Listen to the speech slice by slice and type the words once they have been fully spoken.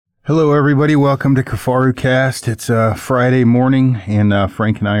Hello, everybody. Welcome to Kafaru Cast. It's Friday morning, and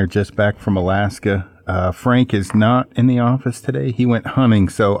Frank and I are just back from Alaska. Frank is not in the office today. He went hunting,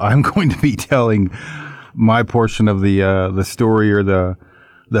 so I'm going to be telling my portion of the story or the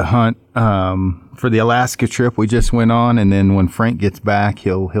hunt for the Alaska trip we just went on. And then when Frank gets back,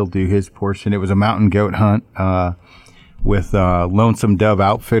 he'll do his portion. It was a mountain goat hunt with Lonesome Dove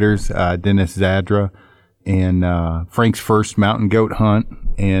Outfitters, Dennis Zadra, and Frank's first mountain goat hunt.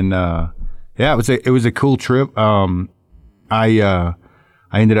 And yeah, it was a cool trip. I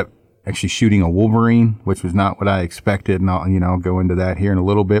ended up actually shooting a wolverine, which was not what I expected, and I'll go into that here in a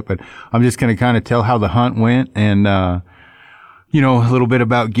little bit. But I'm just going to kind of tell how the hunt went, and a little bit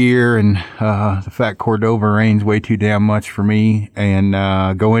about gear and the fact Cordova rain's way too damn much for me,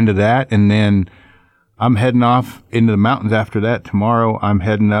 and go into that. And then I'm heading off into the mountains after that. Tomorrow I'm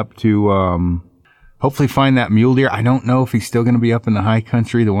heading up to hopefully find that mule deer. I don't know if he's still going to be up in the high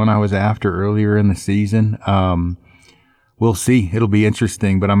country, the one I was after earlier in the season. We'll see. It'll be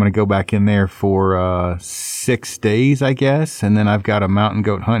interesting, but I'm going to go back in there for 6 days, I guess. And then I've got a mountain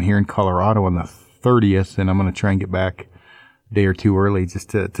goat hunt here in Colorado on the 30th, and I'm going to try and get back a day or two early just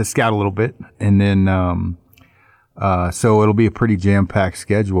to scout a little bit. And then, so it'll be a pretty jam-packed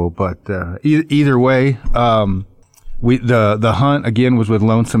schedule. But either way, the hunt again was with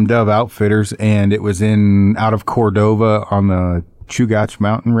Lonesome Dove Outfitters, and it was out of Cordova on the Chugach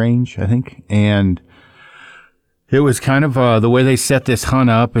mountain range, I think. And it was kind of the way they set this hunt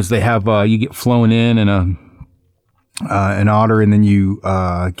up is they have you get flown in an otter, and then you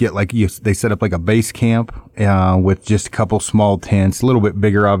get they set up like a base camp with just a couple small tents, a little bit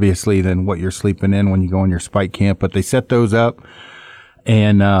bigger obviously than what you're sleeping in when you go on your spike camp, but they set those up.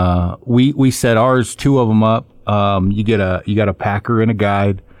 And we set ours, 2 of them up. You got a packer and a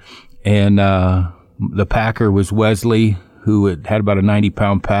guide, and the packer was Wesley, who had about a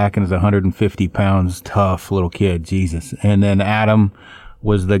 90-pound pack and is 150 pounds, tough little kid, Jesus. And then Adam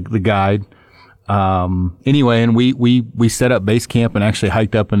was the guide. Anyway, and we set up base camp and actually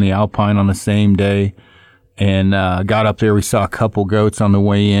hiked up in the Alpine on the same day, and got up there. We saw a couple goats on the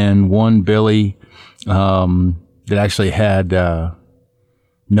way in. One Billy that actually had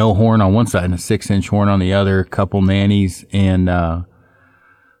no horn on one side and a 6-inch horn on the other, a couple nannies, and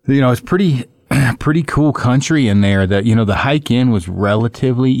it's pretty cool country in there. That the hike in was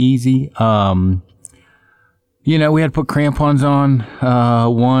relatively easy. We had to put crampons on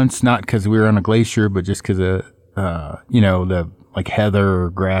once, not because we were on a glacier, but just because of the like heather or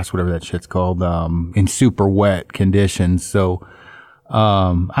grass, whatever that shit's called, in super wet conditions. So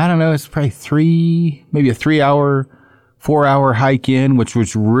I don't know, it's probably maybe a 3-hour, 4-hour hike in, which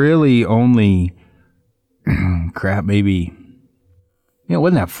was really only maybe it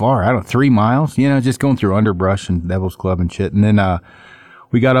wasn't that far. I don't know, 3 miles, just going through underbrush and Devil's Club and shit. And then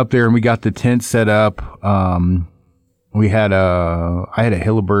we got up there and we got the tent set up. I had a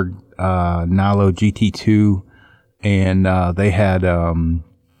Hilleberg Nalo GT2, and they had I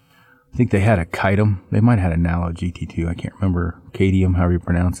think they had a Kitem. They might have had a Nalo GT2. I can't remember. Cadium, however you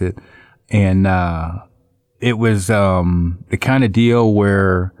pronounce it. And it was the kind of deal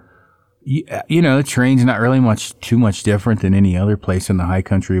where the terrain's not really too much different than any other place in the high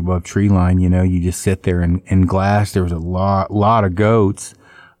country above tree line. You just sit there in glass. There was a lot of goats.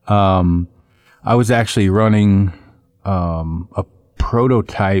 I was actually running a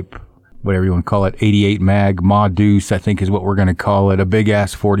prototype, whatever you want to call it, 88 mag, Ma Deuce, I think is what we're going to call it. A big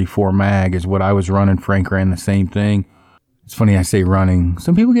ass 44 mag is what I was running. Frank ran the same thing. It's funny I say running.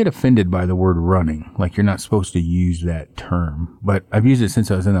 Some people get offended by the word running, like you're not supposed to use that term. But I've used it since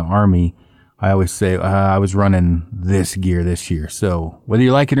I was in the Army. I always say I was running this gear this year. So whether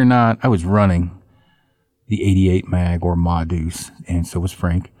you like it or not, I was running the 88 mag or Ma Deuce, and so was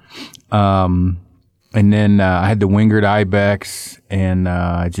Frank. And then I had the Wingard Ibex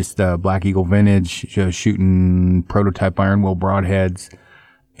and just Black Eagle Vintage, shooting prototype iron wheel broadheads,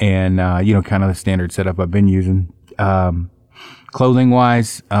 and kind of the standard setup I've been using. Clothing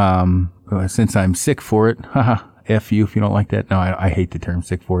wise, since I'm sick for it, F you if you don't like that. No, I hate the term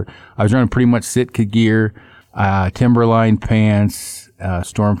sick for it. I was running pretty much Sitka gear, Timberline pants,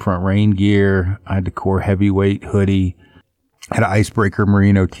 Stormfront rain gear. I had the Core heavyweight hoodie, had an Icebreaker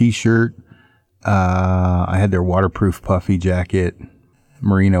Merino t-shirt. I had their waterproof puffy jacket,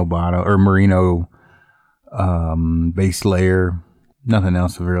 Merino bottom or Merino, base layer. Nothing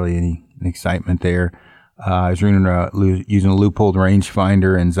else of really any excitement there. I was using a Leupold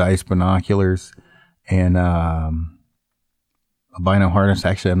rangefinder and Zeiss binoculars, and a bino harness,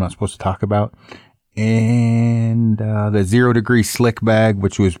 actually I'm not supposed to talk about, and the 0 degree slick bag,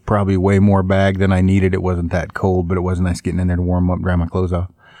 which was probably way more bag than I needed. It wasn't that cold, but it was nice getting in there to warm up, dry my clothes off.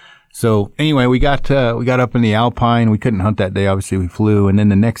 So anyway, we got up in the Alpine. We couldn't hunt that day. Obviously, we flew, and then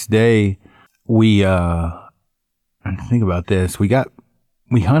the next day, think about this.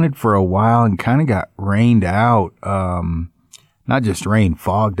 We hunted for a while and kind of got rained out. Not just rain,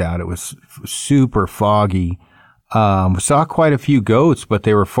 fogged out. It was super foggy. We saw quite a few goats, but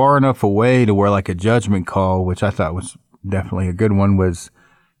they were far enough away to where like a judgment call, which I thought was definitely a good one, was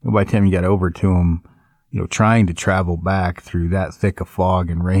by the time you got over to them, trying to travel back through that thick of fog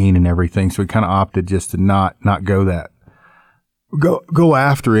and rain and everything. So we kind of opted just to not go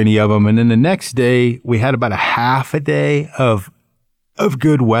after any of them. And then the next day we had about a half a day of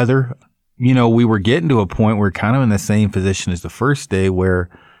good weather. We were getting to a point where we're kind of in the same position as the first day where,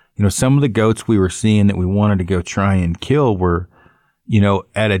 some of the goats we were seeing that we wanted to go try and kill were,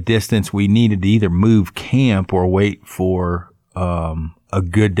 at a distance we needed to either move camp or wait for, a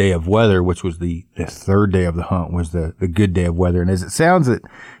good day of weather, which was the third day of the hunt was the good day of weather. And as it sounds that,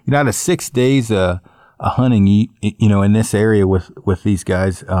 out of 6 days, hunting, in this area with these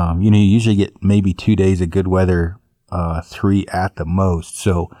guys, you usually get maybe 2 days of good weather, 3 at the most.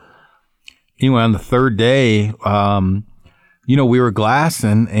 So anyway, on the third day, we were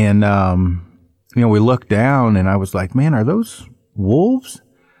glassing and, we looked down and I was like, man, are those wolves?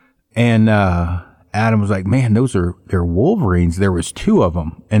 And, Adam was like, man, they're wolverines. There was 2 of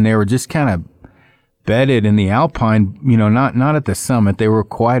them and they were just kind of bedded in the Alpine, not at the summit. They were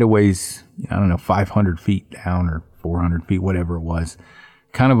quite a ways, 500 feet down or 400 feet, whatever it was,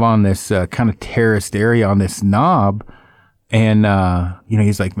 kind of on this kind of terraced area on this knob. And,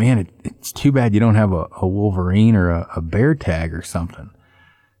 he's like, man, it's too bad you don't have a wolverine or a bear tag or something.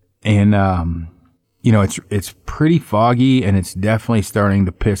 And, it's pretty foggy and it's definitely starting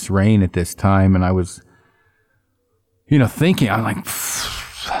to piss rain at this time. And I was, thinking, I'm like,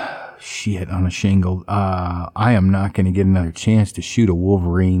 shit, on a shingle. I am not going to get another chance to shoot a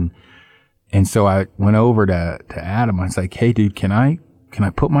wolverine. And so I went over to Adam. I was like, hey dude, can I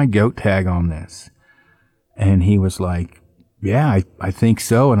put my goat tag on this? And he was like, yeah, I think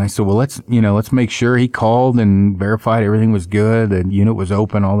so. And I said, well, let's make sure. He called and verified everything was good. The unit was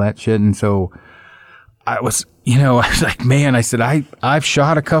open, all that shit. And so I was like, man, I said, I've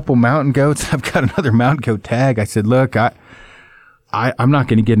shot a couple mountain goats. I've got another mountain goat tag. I said, look, I'm not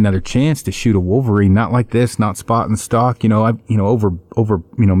going to get another chance to shoot a wolverine, not like this, not spot and stalk, over,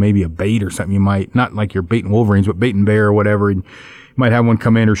 maybe a bait or something. You might, not like you're baiting wolverines, but baiting bear or whatever. And you might have one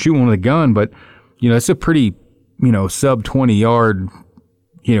come in or shoot one with a gun, but, it's a pretty, sub 20 yard,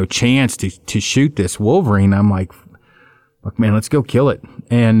 chance to shoot this wolverine. I'm like, look, man, let's go kill it.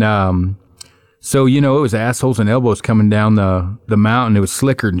 And, so, it was assholes and elbows coming down the mountain. It was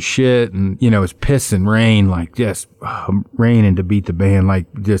slicker and shit. And, it was piss and rain, like just raining to beat the band, like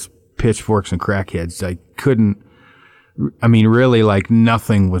just pitchforks and crackheads. Really like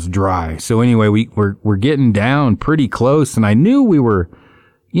nothing was dry. So anyway, we're getting down pretty close and I knew we were,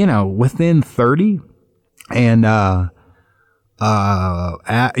 within 30 and, Adam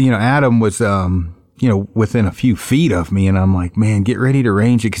was, within a few feet of me. And I'm like, man, get ready to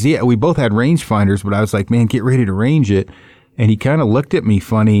range it. Cause we both had range finders, but I was like, man, get ready to range it. And he kind of looked at me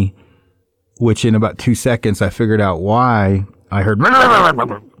funny, which in about 2 seconds, I figured out why. I heard,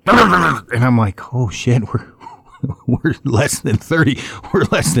 and I'm like, oh shit, we're less than 30. We're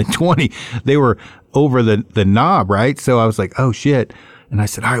less than 20. They were over the knob, right? So I was like, oh shit. And I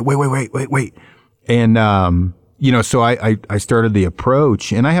said, all right, wait. And, so I started the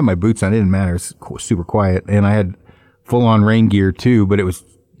approach and I had my boots on. It didn't matter. It was super quiet. And I had full on rain gear too, but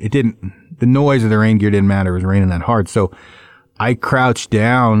the noise of the rain gear didn't matter. It was raining that hard. So I crouched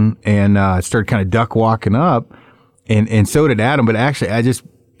down and, started kind of duck walking up and so did Adam. But actually I just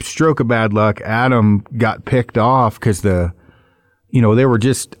stroke of bad luck. Adam got picked off because they were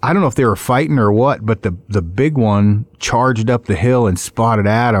just, I don't know if they were fighting or what, but the big one charged up the hill and spotted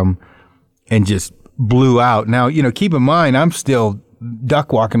Adam and just blew out. Now, keep in mind, I'm still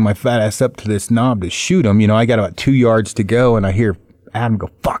duck walking my fat ass up to this knob to shoot him. I got about 2 yards to go and I hear Adam go,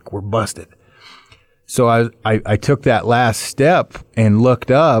 fuck, we're busted. So I took that last step and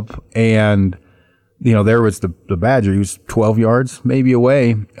looked up and, there was the badger. He was 12 yards maybe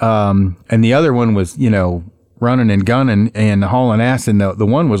away. And the other one was, running and gunning and hauling ass. And the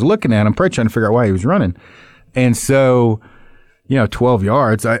one was looking at him, probably trying to figure out why he was running. And so, 12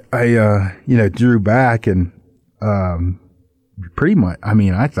 yards, I drew back and, pretty much,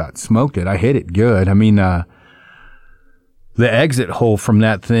 I thought smoked it. I hit it good. The exit hole from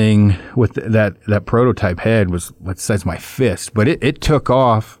that thing with that prototype head was what size my fist, but it took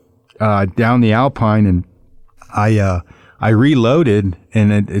off, down the Alpine and I reloaded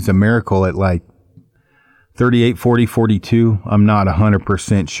and it's a miracle at like 38, 40, 42. I'm not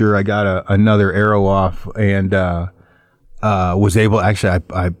 100% sure. I got another arrow off and was able, actually,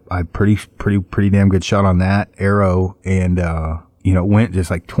 I pretty damn good shot on that arrow, and went just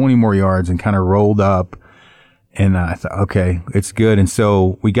like 20 more yards and kind of rolled up, and I thought, okay, it's good. And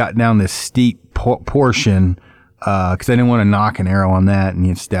so we got down this steep portion because I didn't want to knock an arrow on that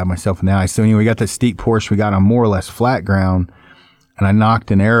and stab myself in the eye. So anyway, we got this steep portion. We got on more or less flat ground, and I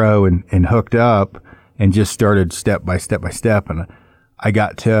knocked an arrow and hooked up and just started step by step by step. And I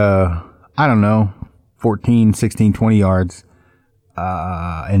got to, I don't know, 14, 16, 20 yards.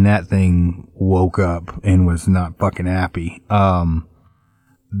 And that thing woke up and was not fucking happy.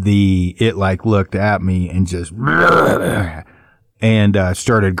 It like looked at me and just, and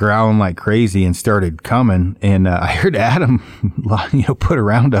started growling like crazy and started coming. And I heard Adam, put a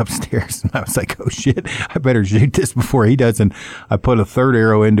round upstairs. And I was like, oh shit, I better shoot this before he does. And I put a third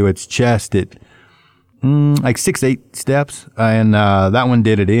arrow into its chest at like 6-8 steps. And that one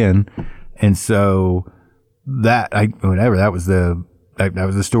did it in. And so that was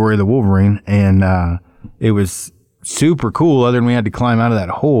the story of the Wolverine. And it was super cool, other than we had to climb out of that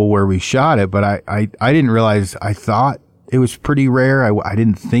hole where we shot it. But I didn't realize, I thought it was pretty rare. I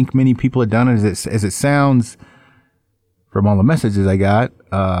didn't think many people had done it as it sounds from all the messages I got.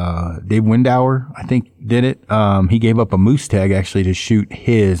 Dave Windauer, I think, did it. He gave up a moose tag actually to shoot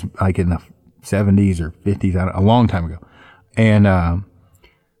his, like in the 70s or 50s, a long time ago. And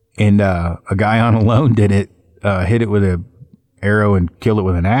a guy on Alone did it, hit it with a arrow and killed it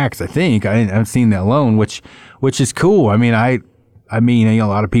with an axe, I think. I haven't seen that Alone, which is cool. I mean, a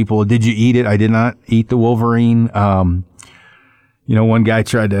lot of people, did you eat it? I did not eat the Wolverine. One guy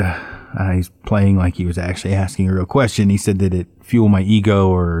tried to, he's playing like he was actually asking a real question. He said, did it fuel my ego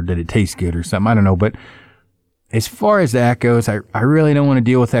or did it taste good or something? I don't know. But as far as that goes, I really don't want to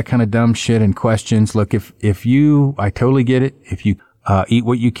deal with that kind of dumb shit and questions. Look, I totally get it. If you eat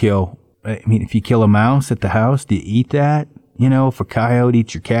what you kill, I mean, if you kill a mouse at the house, do you eat that? If a coyote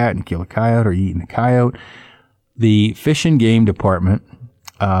eats your cat and kill a coyote, or you eating a coyote? The Fish and Game Department,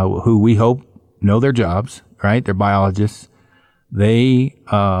 who we hope know their jobs, right? They're biologists. They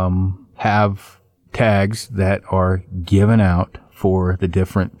have tags that are given out for the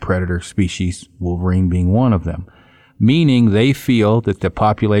different predator species, Wolverine being one of them, meaning they feel that the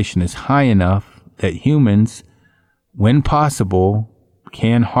population is high enough that humans, when possible,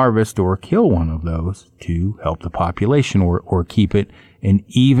 can harvest or kill one of those to help the population or keep it an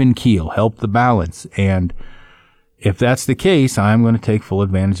even keel, help the balance. And if that's the case, I'm going to take full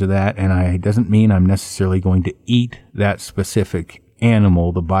advantage of that. And it doesn't mean I'm necessarily going to eat that specific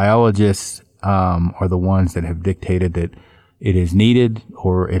animal. The biologists are the ones that have dictated that it is needed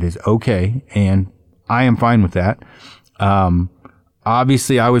or it is okay. And I am fine with that.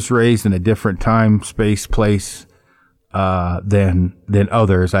 Obviously, I was raised in a different time, space, place than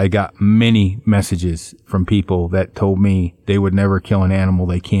others. I got many messages from people that told me they would never kill an animal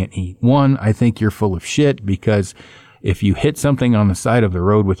they can't eat. One, I think you're full of shit, because if you hit something on the side of the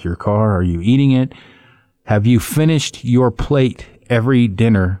road with your car, are you eating it? Have you finished your plate every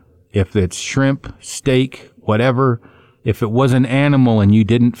dinner? If it's shrimp, steak, whatever, if it was an animal and you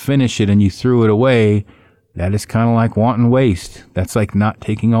didn't finish it and you threw it away, that is kind of like wanton waste. That's like not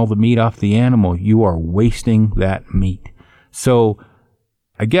taking all the meat off the animal. You are wasting that meat. So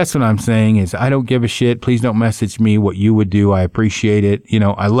I guess what I'm saying is I don't give a shit. Please don't message me what you would do. I appreciate it.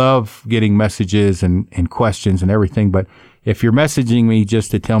 I love getting messages and questions and everything. But if you're messaging me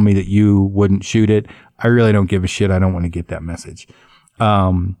just to tell me that you wouldn't shoot it, I really don't give a shit. I don't want to get that message.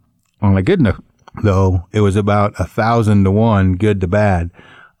 On a good note, though, it was about 1,000 to 1, good to bad,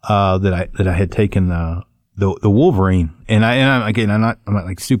 that I had taken the Wolverine. And I'm not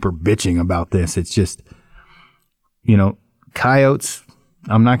like super bitching about this. It's just, coyotes.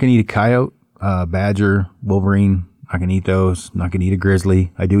 I'm not going to eat a coyote, badger, Wolverine. I can eat those. Not going to eat a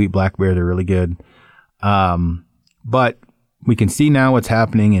grizzly. I do eat black bear. They're really good. But we can see now what's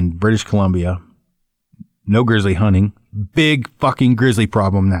happening in British Columbia. No grizzly hunting. Big fucking grizzly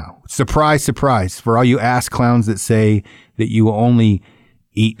problem now. Surprise, surprise. For all you ass clowns that say that you will only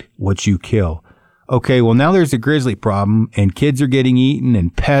eat what you kill. Okay, well, now there's a grizzly problem, and kids are getting eaten,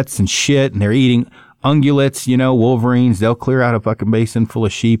 and pets and shit, and they're eating ungulates, wolverines. They'll clear out a fucking basin full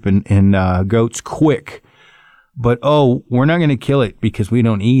of sheep and goats quick. But, we're not going to kill it because we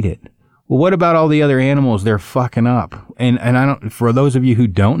don't eat it. Well, what about all the other animals they're fucking up? And I don't, for those of you who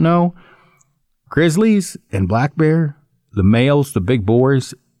don't know, grizzlies and black bear, the males, the big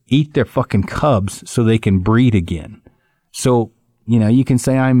boars, eat their fucking cubs so they can breed again. So, you can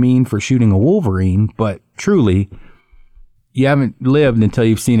say I'm mean for shooting a wolverine, but truly, you haven't lived until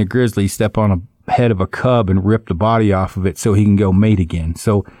you've seen a grizzly step on a head of a cub and rip the body off of it so he can go mate again.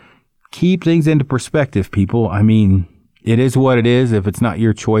 So keep things into perspective, people. I mean, it is what it is. If it's not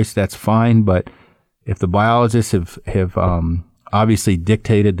your choice, that's fine. But if the biologists have obviously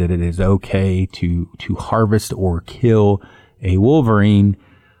dictated that it is okay to harvest or kill a wolverine,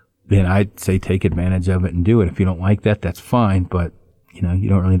 then I'd say take advantage of it and do it. If you don't like that, that's fine. But you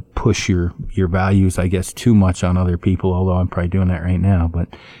don't really push your values, I guess, too much on other people, although I'm probably doing that right now. But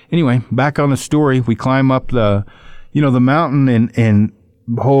anyway, back on the story, we climb up the mountain and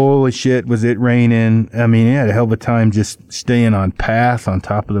holy shit, was it raining. I mean, I had a hell of a time just staying on path on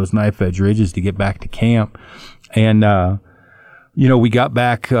top of those knife edge ridges to get back to camp. And, we got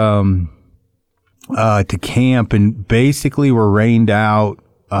back to camp and basically were rained out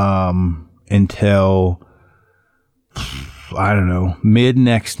until, I don't know, mid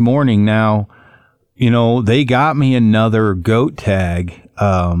next morning. Now, they got me another goat tag,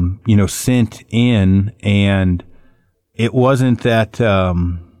 sent in, and it wasn't that,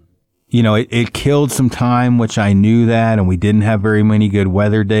 it killed some time, which I knew that, and we didn't have very many good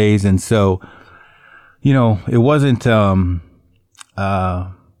weather days. And so, it wasn't,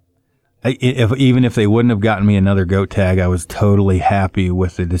 even if they wouldn't have gotten me another goat tag, I was totally happy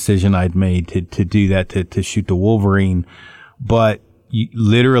with the decision I'd made to do that, to shoot the wolverine. But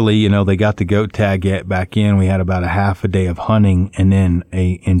literally, they got the goat tag back in. We had about a half a day of hunting, and then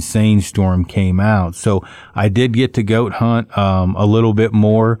a insane storm came out. So I did get to goat hunt a little bit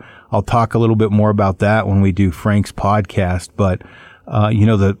more. I'll talk a little bit more about that when we do Frank's podcast. But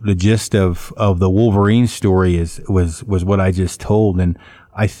the gist of the wolverine story was what I just told, and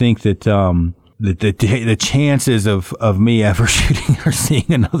I think that the chances of me ever shooting or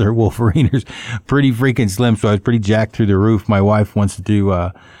seeing another wolverine is pretty freaking slim. So I was pretty jacked through the roof. My wife wants to do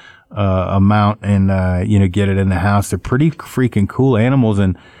a mount and get it in the house. They're pretty freaking cool animals.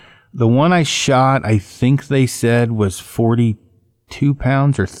 And the one I shot, I think they said was 42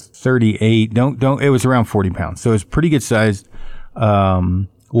 pounds or 38. It was around 40 pounds. So it's pretty good sized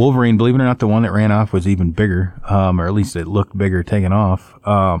wolverine. Believe it or not, the one that ran off was even bigger, or at least it looked bigger taking off.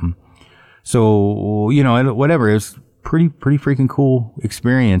 So, whatever, it was pretty freaking cool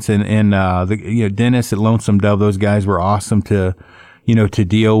experience. And Dennis at Lonesome Dove, those guys were awesome to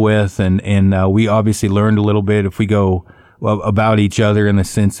deal with. And we obviously learned a little bit if we go about each other in the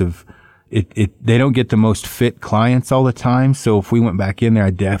sense of they don't get the most fit clients all the time. So if we went back in there, I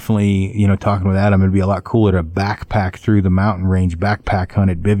definitely, talking with Adam, it'd be a lot cooler to backpack through the mountain range, backpack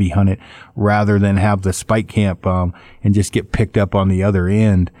hunt it, bivvy hunt it, rather than have the spike camp, and just get picked up on the other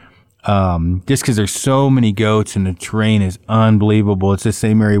end. Just because there's so many goats and the terrain is unbelievable. It's the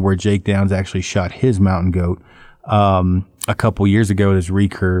same area where Jake Downs actually shot his mountain goat a couple years ago at his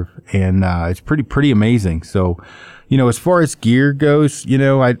recurve, and it's pretty amazing. So, as far as gear goes, it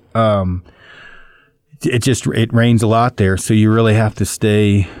rains a lot there, so you really have to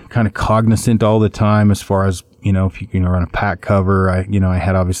stay kind of cognizant all the time as far as if you run a pack cover. I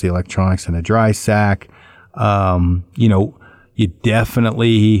had obviously electronics and a dry sack. You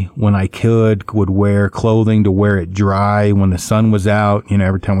definitely, when I would wear clothing to wear it dry when the sun was out.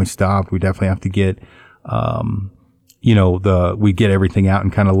 Every time we stopped, we definitely have to get, we get everything out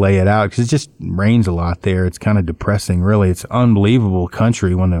and kind of lay it out because it just rains a lot there. It's kind of depressing, really. It's unbelievable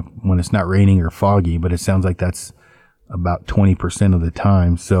country when it's not raining or foggy, but it sounds like that's about 20% of the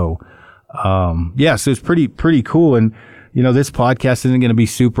time. So, so it's pretty cool. And, this podcast isn't going to be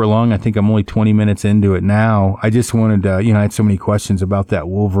super long. I think I'm only 20 minutes into it now. I just wanted to, I had so many questions about that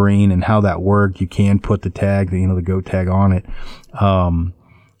wolverine and how that worked. You can put the tag, the goat tag on it.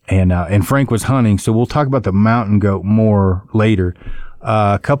 And Frank was hunting, so we'll talk about the mountain goat more later.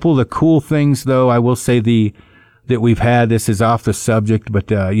 A couple of the cool things, though, I will say that we've had, this is off the subject, but,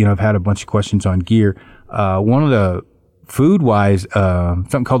 I've had a bunch of questions on gear. One of the food-wise,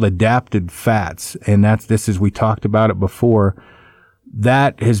 something called adapted fats, and we talked about it before.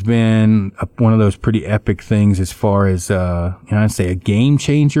 That has been one of those pretty epic things as far as, I'd say a game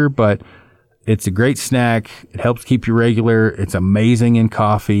changer, but it's a great snack. It helps keep you regular. It's amazing in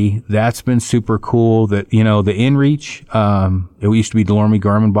coffee. That's been super cool. That, the InReach, it used to be DeLorme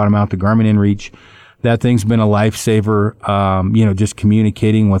Garmin, bought them out, the Garmin InReach. That thing's been a lifesaver, just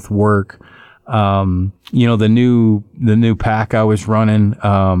communicating with work. The new pack I was running,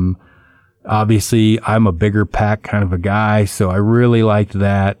 obviously I'm a bigger pack kind of a guy, so I really liked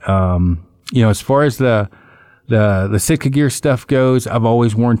that. As far as the Sitka gear stuff goes, I've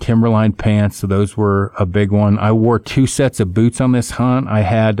always worn Timberline pants, so those were a big one. I wore 2 sets of boots on this hunt. I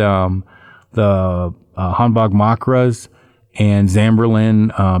had, the Hanbog Makras and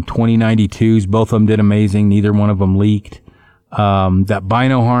Zamberlin, 2092s. Both of them did amazing. Neither one of them leaked. That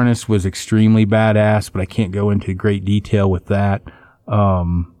bino harness was extremely badass, but I can't go into great detail with that.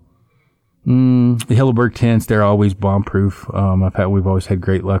 The Hilleberg tents, they're always bomb-proof. We've always had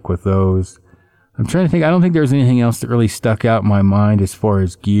great luck with those. I'm trying to think. I don't think there's anything else that really stuck out in my mind as far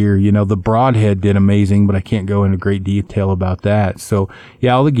as gear. The Broadhead did amazing, but I can't go into great detail about that. So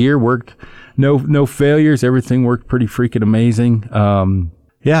yeah, all the gear worked. No failures. Everything worked pretty freaking amazing.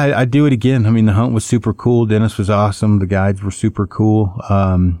 Yeah, I'd do it again. I mean, the hunt was super cool. Dennis was awesome. The guides were super cool.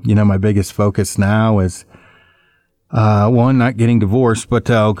 My biggest focus now is, one, not getting divorced, but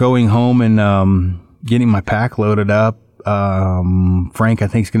going home and getting my pack loaded up. Frank, I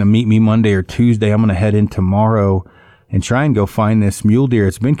think, is going to meet me Monday or Tuesday. I'm going to head in tomorrow and try and go find this mule deer.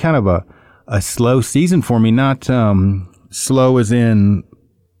 It's been kind of a slow season for me. Not slow as in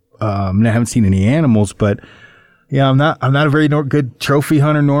I haven't seen any animals, but yeah, I'm not a very good trophy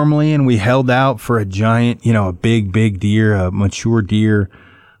hunter normally, and we held out for a giant, a big deer, a mature deer,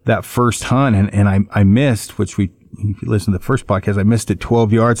 that first hunt, and I missed, which if you listen to the first podcast, I missed it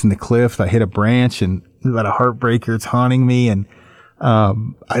 12 yards in the cliff. I hit a branch, and it was about a heartbreaker. It's haunting me, and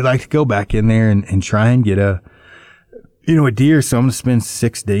I'd like to go back in there and try and get a deer. So I'm going to spend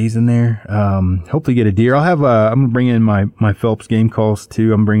 6 days in there. Hopefully get a deer. I'm going to bring in my Phelps game calls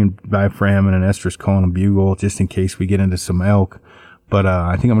too. I'm bringing diaphragm and an estrus call and a bugle just in case we get into some elk. But,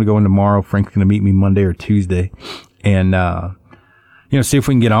 I think I'm going to go in tomorrow. Frank's going to meet me Monday or Tuesday and, see if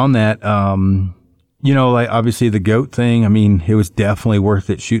we can get on that. Like obviously the goat thing, I mean, it was definitely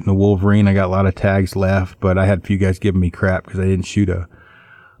worth it shooting the Wolverine. I got a lot of tags left, but I had a few guys giving me crap because I didn't shoot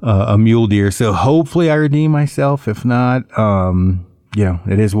a mule deer. So hopefully I redeem myself. If not,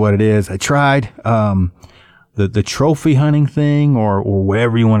 it is what it is. I tried, the trophy hunting thing or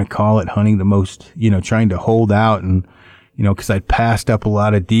whatever you want to call it, hunting the most, trying to hold out and, cause I passed up a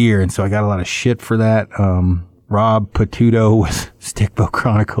lot of deer. And so I got a lot of shit for that. Rob Patuto with Stickbow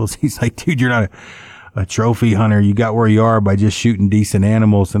Chronicles. He's like, dude, you're not a trophy hunter. You got where you are by just shooting decent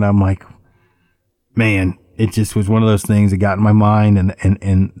animals. And I'm like, man, it just was one of those things that got in my mind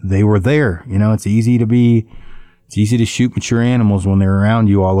and they were there. It's easy to shoot mature animals when they're around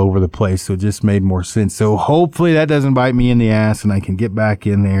you all over the place. So it just made more sense. So hopefully that doesn't bite me in the ass and I can get back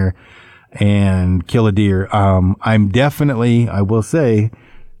in there and kill a deer. I'm definitely, I will say,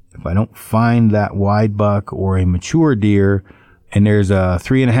 if I don't find that wide buck or a mature deer and there's a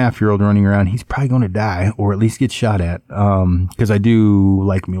 3.5-year-old running around, he's probably going to die or at least get shot at. Cause I do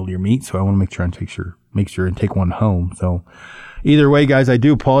like mule deer meat. So I want to make sure and take one home. So either way, guys, I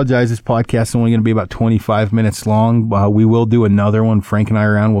do apologize. This podcast is only going to be about 25 minutes long. We will do another one. Frank and I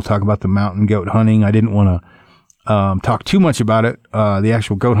are around. We'll talk about the mountain goat hunting. I didn't want to talk too much about it, the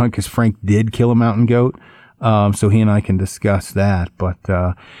actual goat hunt, because Frank did kill a mountain goat. So he and I can discuss that. But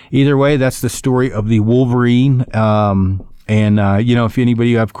either way, that's the story of the Wolverine. If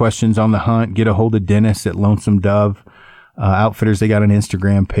anybody have questions on the hunt, get a hold of Dennis at Lonesome Dove Outfitters. They got an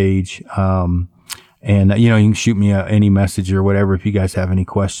Instagram page. You can shoot me any message or whatever if you guys have any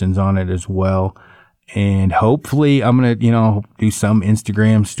questions on it as well. And hopefully I'm going to, do some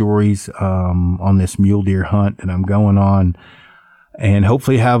Instagram stories on this mule deer hunt that I'm going on. And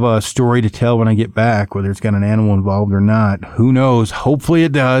hopefully have a story to tell when I get back, whether it's got an animal involved or not. Who knows? Hopefully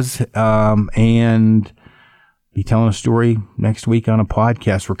it does. And be telling a story next week on a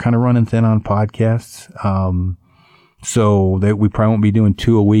podcast. We're kind of running thin on podcasts. So that we probably won't be doing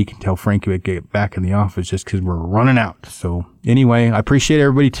 2 a week until Frank would get back in the office just because we're running out. So anyway, I appreciate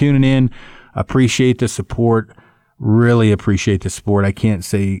everybody tuning in. I appreciate the support. Really appreciate the support. I can't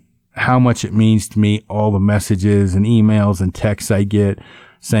say how much it means to me, all the messages and emails and texts I get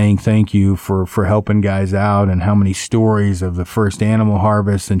saying thank you for helping guys out and how many stories of the first animal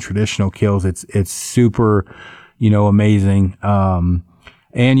harvest and traditional kills. It's super, amazing. And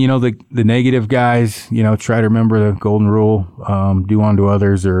the negative guys, try to remember the golden rule, do unto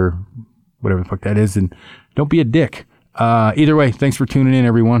others or whatever the fuck that is. And don't be a dick. Either way, thanks for tuning in,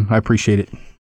 everyone. I appreciate it.